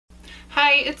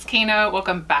Hi, it's Kana.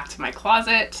 Welcome back to my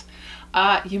closet.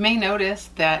 You may notice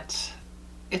that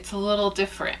it's a little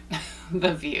different,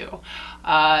 the view.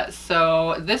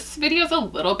 So this video is a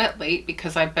little bit late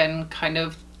because I've been kind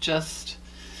of just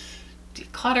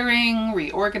decluttering,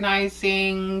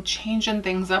 reorganizing, changing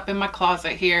things up in my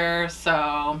closet here.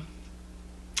 So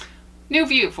new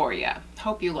view for you.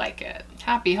 Hope you like it.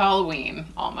 Happy Halloween,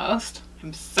 almost.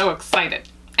 I'm so excited.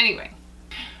 Anyway.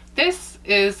 This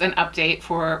is an update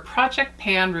for Project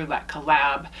Pan Roulette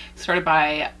Collab, started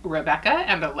by Rebecca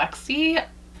and Alexi.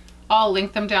 I'll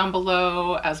link them down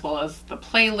below, as well as the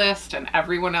playlist and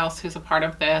everyone else who's a part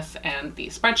of this, and the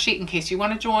spreadsheet in case you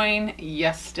want to join.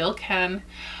 Yes, still can.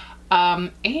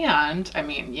 And I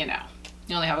mean, you know,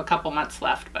 you only have a couple months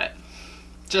left, but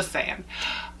just saying.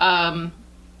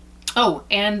 Oh,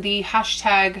 and the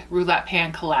hashtag Roulette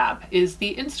Pan Collab is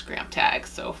the Instagram tag,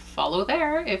 so follow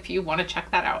there if you want to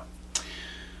check that out.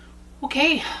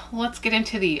 Okay, let's get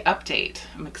into the update.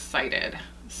 I'm excited.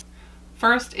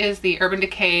 First is the Urban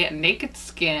Decay Naked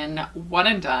Skin One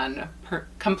and Done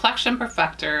Complexion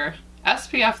Perfector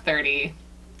SPF 30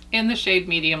 in the shade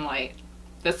Medium Light.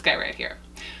 This guy right here.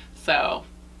 So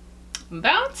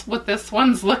that's what this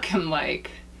one's looking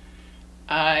like.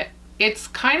 It's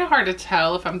kind of hard to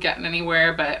tell if I'm getting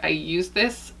anywhere, but I use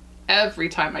this every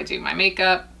time I do my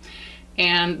makeup,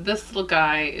 and this little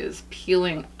guy is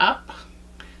peeling up.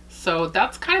 So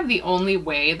that's kind of the only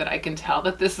way that I can tell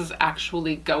that this is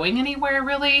actually going anywhere,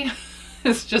 really.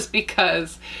 It's just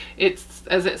because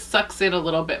as it sucks in a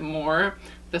little bit more,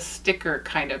 the sticker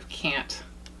kind of can't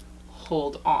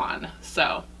hold on.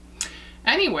 So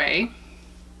anyway,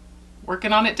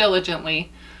 working on it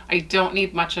diligently. I don't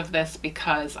need much of this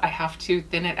because I have to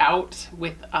thin it out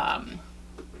with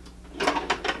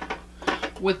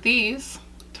these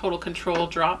Total Control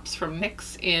drops from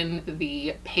NYX in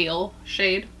the pale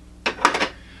shade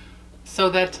so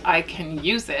that I can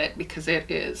use it because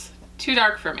it is too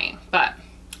dark for me. But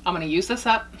I'm gonna use this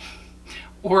up,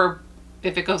 or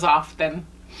if it goes off, then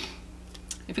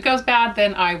if it goes bad,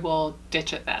 then I will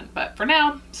ditch it then. But for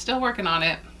now, still working on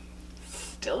it.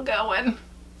 Still going.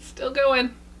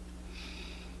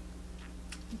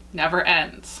 Never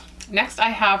ends. Next, I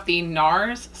have the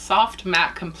NARS Soft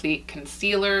Matte Complete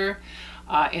Concealer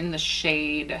in the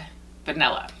shade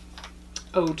Vanilla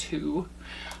 02.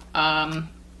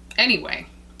 Anyway,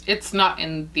 it's not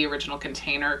in the original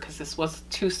container because this was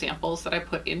 2 samples that I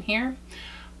put in here.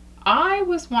 I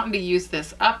was wanting to use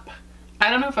this up. I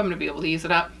don't know if I'm going to be able to use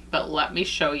it up, but let me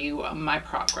show you my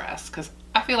progress because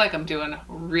I feel like I'm doing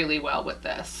really well with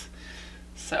this.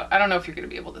 So I don't know if you're going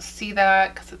to be able to see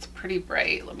that because it's pretty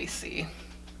bright. Let me see.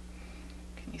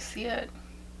 Can you see it?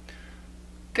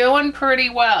 Going pretty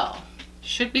well.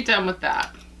 Should be done with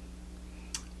that.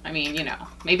 I mean, you know,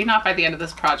 maybe not by the end of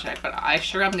this project, but I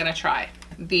sure am going to try.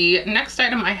 The next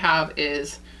item I have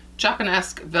is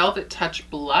Japanesque Velvet Touch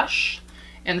Blush,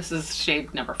 and this is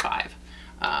shade number 5.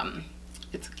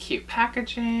 It's a cute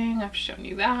packaging. I've shown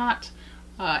you that.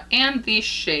 And the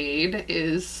shade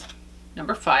is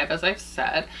number 5, as I've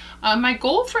said. My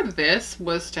goal for this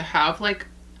was to have like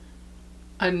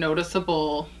a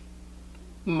noticeable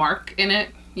mark in it,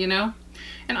 you know?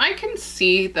 And I can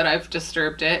see that I've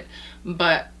disturbed it,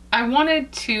 but I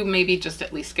wanted to maybe just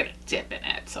at least get a dip in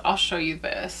it. So I'll show you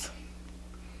this.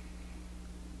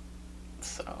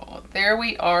 So there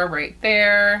we are right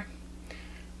there.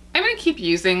 I'm gonna keep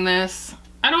using this.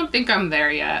 I don't think I'm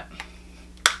there yet.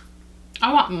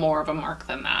 I want more of a mark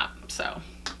than that, so.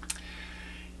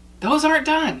 Those aren't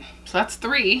done, so that's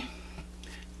 3.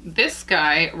 This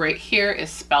guy right here is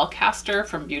Spellcaster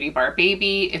from Beauty Bar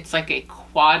Baby. It's like a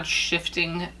quad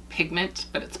shifting pigment,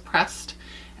 but it's pressed.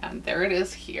 And there it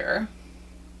is here.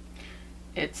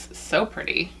 It's so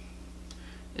pretty.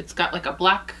 It's got like a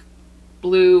black,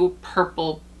 blue,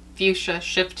 purple, fuchsia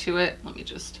shift to it. Let me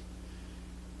just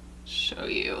show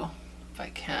you if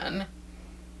I can.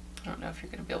 I don't know if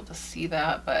you're gonna be able to see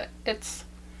that, but it's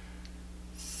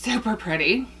super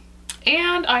pretty.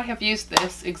 And I have used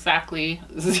this exactly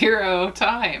 0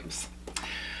 times.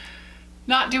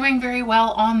 Not doing very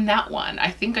well on that one. I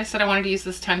think I said I wanted to use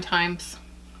this 10 times.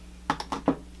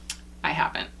 I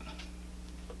haven't.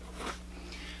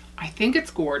 I think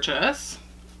it's gorgeous.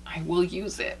 I will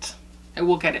use it. I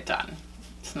will get it done.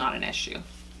 It's not an issue.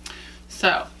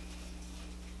 So,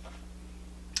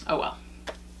 oh well.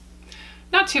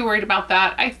 Not too worried about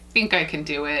that. I think I can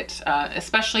do it,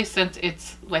 especially since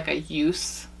it's like a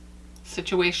use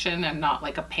situation and not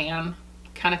like a pan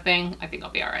kind of thing. I think I'll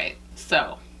be all right.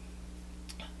 So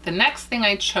the next thing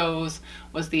I chose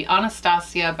was the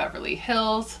Anastasia Beverly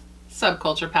Hills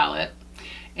Subculture palette,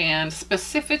 and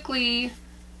specifically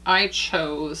I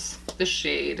chose the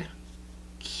shade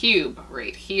Cube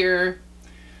right here.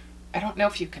 I don't know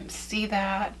if you can see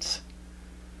that.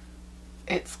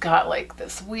 It's got like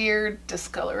this weird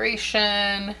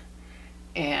discoloration,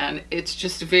 and it's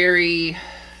just very,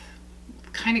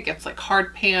 kind of gets like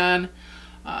hard pan.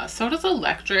 So does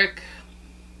Electric.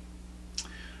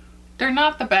 They're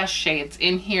not the best shades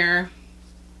in here.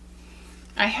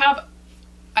 I have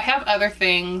other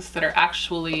things that are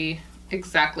actually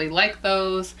exactly like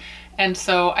those. And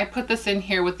so I put this in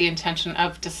here with the intention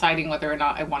of deciding whether or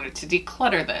not I wanted to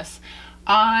declutter this.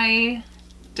 I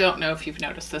don't know if you've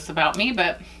noticed this about me,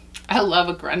 but I love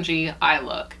a grungy eye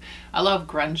look. I love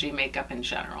grungy makeup in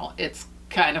general. It's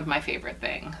kind of my favorite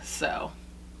thing. So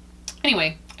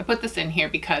anyway, I put this in here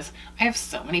because I have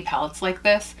so many palettes like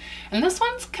this, and this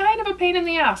one's kind of a pain in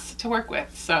the ass to work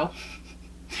with. So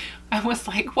I was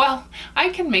like, well, I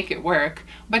can make it work,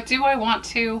 but do I want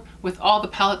to with all the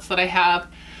palettes that I have?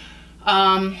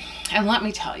 And let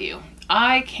me tell you,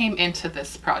 I came into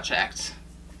this project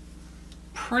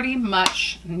pretty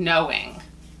much knowing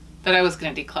that I was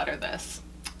going to declutter this.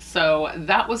 So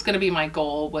that was going to be my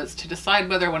goal, was to decide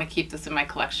whether I want to keep this in my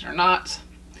collection or not.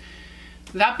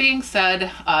 That being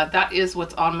said, that is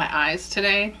what's on my eyes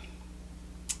today,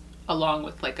 along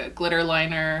with like a glitter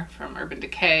liner from Urban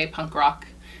Decay, Punk Rock,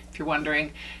 if you're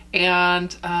wondering.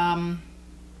 And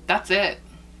that's it.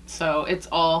 So it's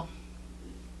all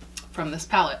from this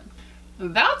palette.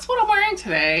 That's what I'm wearing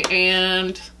today.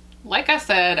 And like I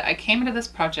said, I came into this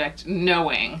project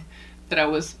knowing that I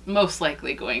was most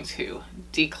likely going to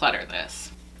declutter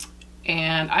this.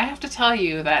 And I have to tell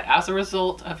you that as a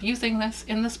result of using this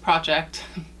in this project,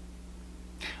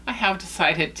 I have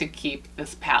decided to keep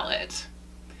this palette.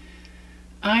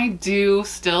 I do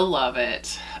still love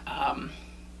it.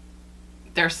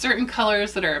 There are certain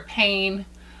colors that are a pain,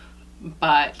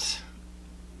 but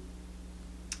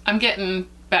I'm getting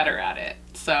better at it.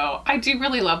 So I do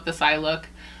really love this eye look.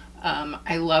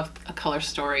 I love A Color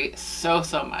Story so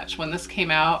much. When this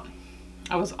came out,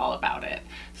 I was all about it.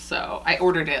 So I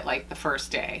ordered it like the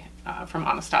first day from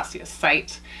Anastasia's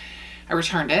site. I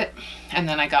returned it, and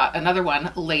then I got another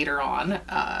one later on,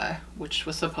 which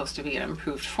was supposed to be an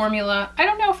improved formula. I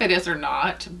don't know if it is or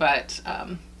not, but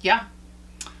yeah,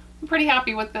 I'm pretty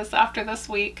happy with this after this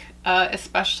week,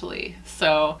 especially.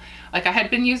 So like, I had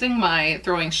been using my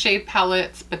Throwing Shade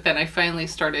palettes, but then I finally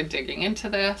started digging into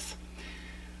this.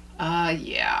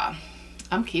 Yeah,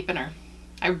 I'm keeping her.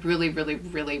 I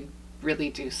really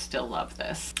do still love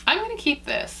this. I'm gonna keep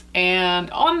this.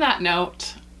 And on that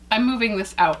note, I'm moving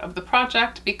this out of the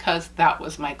project because that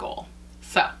was my goal.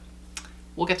 So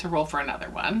we'll get to roll for another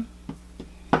one.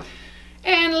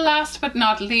 And last but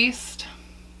not least,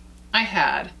 I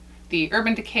had the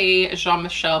Urban Decay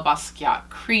Jean-Michel Basquiat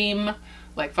Cream,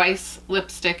 like Vice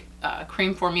lipstick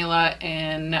cream formula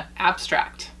in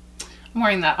Abstract. I'm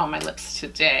wearing that on my lips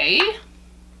today.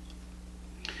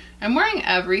 I'm wearing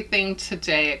everything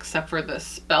today except for the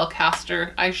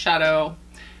Spellcaster eyeshadow,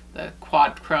 the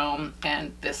Quad Chrome,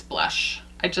 and this blush.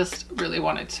 I just really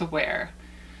wanted to wear,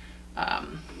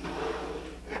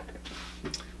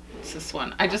 what's this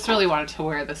one? I just really wanted to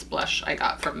wear this blush I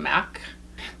got from MAC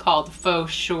called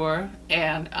Faux Sure,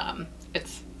 and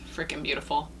it's freaking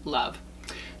beautiful. Love.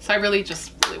 So I really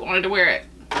wanted to wear it.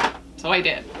 So I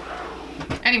did.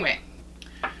 Anyway.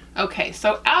 Okay,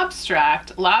 so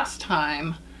Abstract, last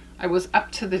time I was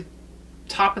up to the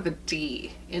top of the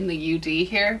D in the UD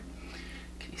here.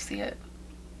 Can you see it?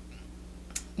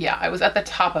 Yeah, I was at the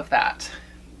top of that.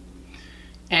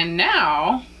 And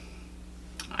now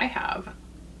I have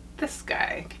this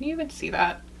guy. Can you even see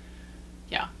that?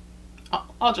 Yeah,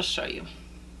 I'll just show you.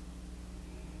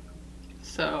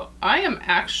 So I am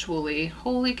actually,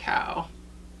 holy cow,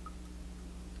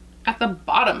 at the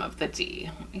bottom of the D.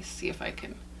 Let me see if I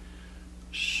can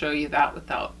show you that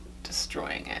without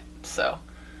destroying it. So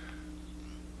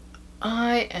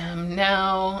I am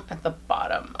now at the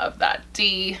bottom of that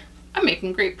D. I'm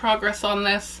making great progress on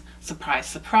this. Surprise,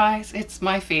 surprise, it's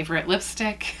my favorite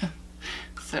lipstick.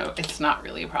 So it's not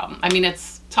really a problem. I mean,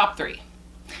 it's top 3.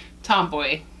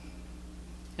 Tomboy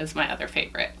is my other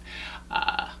favorite.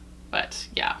 But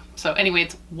yeah, so anyway,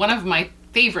 it's one of my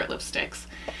favorite lipsticks.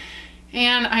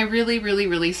 And I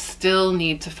really still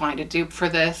need to find a dupe for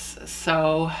this.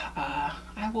 So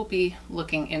I will be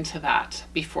looking into that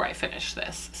before I finish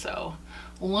this. So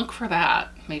look for that.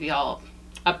 Maybe I'll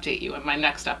update you in my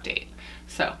next update.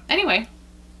 So anyway,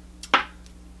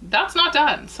 that's not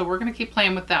done. So we're gonna keep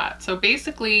playing with that. So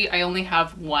basically I only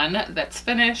have one that's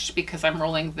finished because I'm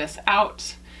rolling this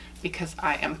out because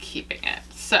I am keeping it.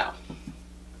 So,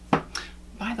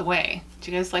 by the way,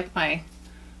 do you guys like my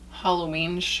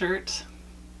Halloween shirt?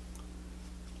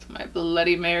 It's my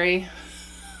Bloody Mary.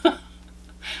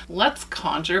 Let's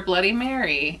conjure Bloody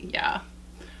Mary. Yeah.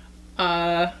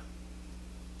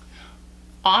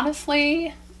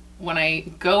 Honestly, when I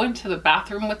go into the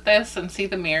bathroom with this and see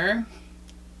the mirror,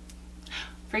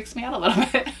 freaks me out a little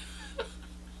bit.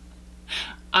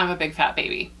 I'm a big fat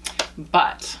baby,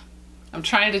 but I'm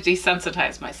trying to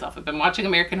desensitize myself. I've been watching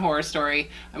American Horror Story.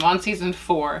 I'm on season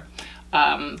 4.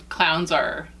 Clowns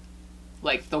are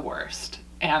like the worst,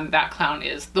 and that clown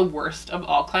is the worst of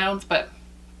all clowns, but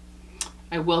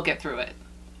I will get through it.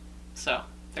 So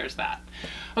there's that.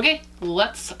 Okay,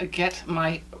 let's get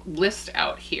my list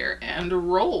out here and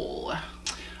roll.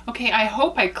 Okay, I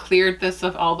hope I cleared this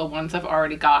of all the ones I've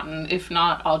already gotten. If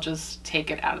not, I'll just take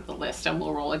it out of the list and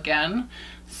we'll roll again.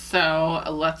 So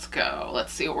let's go.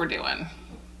 Let's see what we're doing.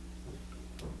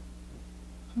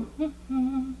 We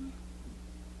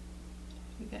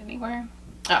get anywhere?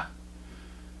 Ah.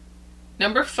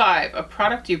 Number 5, a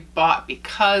product you bought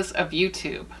because of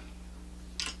YouTube.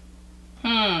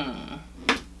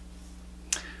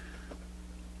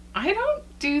 I don't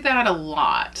do that a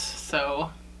lot, so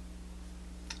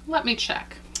let me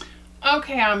check.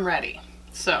 Okay, I'm ready.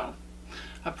 So,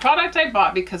 a product I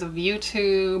bought because of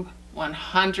YouTube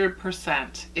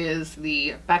 100% is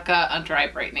the Becca Under Eye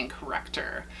Brightening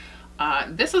Corrector.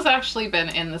 This has actually been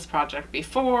in this project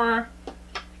before.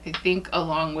 I think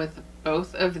along with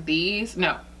both of these.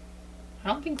 No, I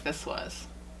don't think this was.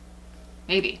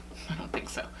 Maybe. I don't think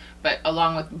so. But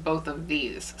along with both of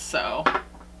these. So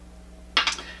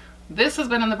this has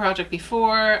been in the project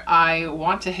before. I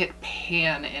want to hit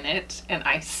pan in it and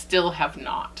I still have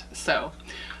not. So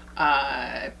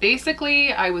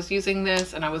basically I was using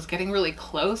this and I was getting really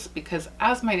close because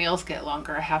as my nails get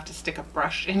longer, I have to stick a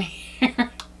brush in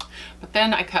here. But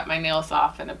then I cut my nails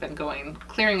off and have been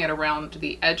clearing it around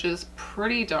the edges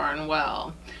pretty darn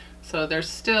well. So there's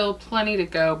still plenty to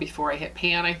go before I hit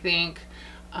pan, I think.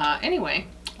 Anyway,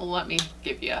 let me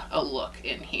give you a look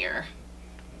in here.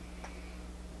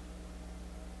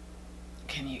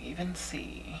 Can you even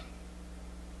see?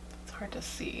 It's hard to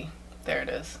see. There it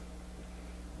is.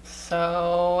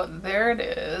 So there it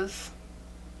is.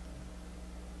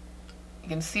 You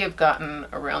can see I've gotten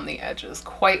around the edges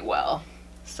quite well.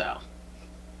 So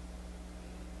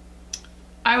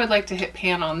I would like to hit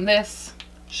pan on this.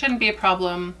 Shouldn't be a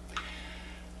problem.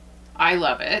 I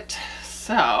love it.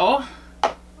 So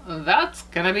that's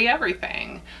gonna be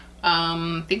everything.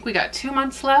 I think we got 2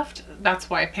 months left. That's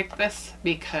why I picked this,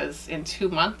 because in 2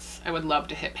 months I would love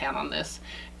to hit pan on this.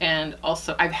 And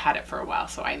also I've had it for a while,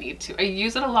 so I need to. I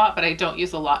use it a lot, but I don't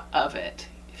use a lot of it,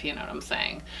 if you know what I'm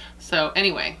saying. So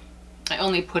anyway, I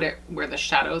only put it where the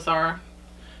shadows are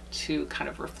to kind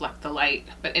of reflect the light.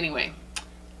 But anyway, I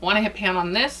want to hit pan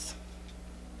on this.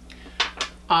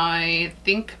 I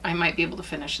think I might be able to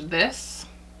finish this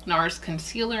NARS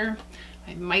concealer.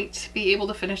 I might be able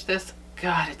to finish this.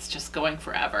 God, it's just going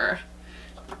forever.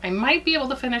 I might be able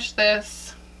to finish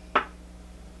this.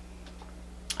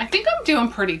 I think I'm doing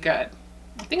pretty good.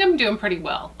 I think I'm doing pretty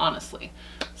well, honestly.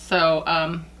 So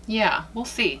yeah, we'll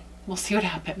see. We'll see what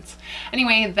happens.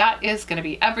 Anyway, that is going to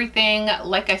be everything.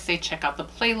 Like I say, check out the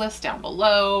playlist down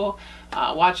below.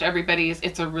 Watch everybody's.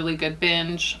 It's a really good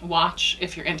binge watch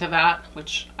if you're into that,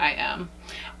 which I am.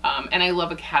 And I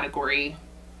love a category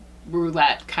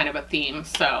roulette kind of a theme.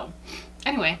 So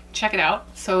anyway, check it out.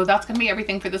 So that's going to be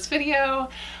everything for this video.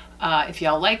 If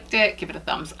y'all liked it, give it a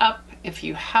thumbs up. If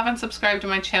you haven't subscribed to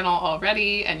my channel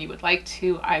already and you would like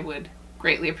to, I would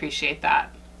greatly appreciate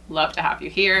that. Love to have you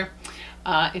here.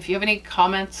 If you have any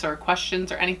comments or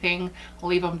questions or anything,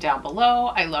 leave them down below.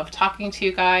 I love talking to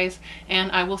you guys,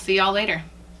 and I will see y'all later.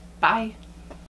 Bye.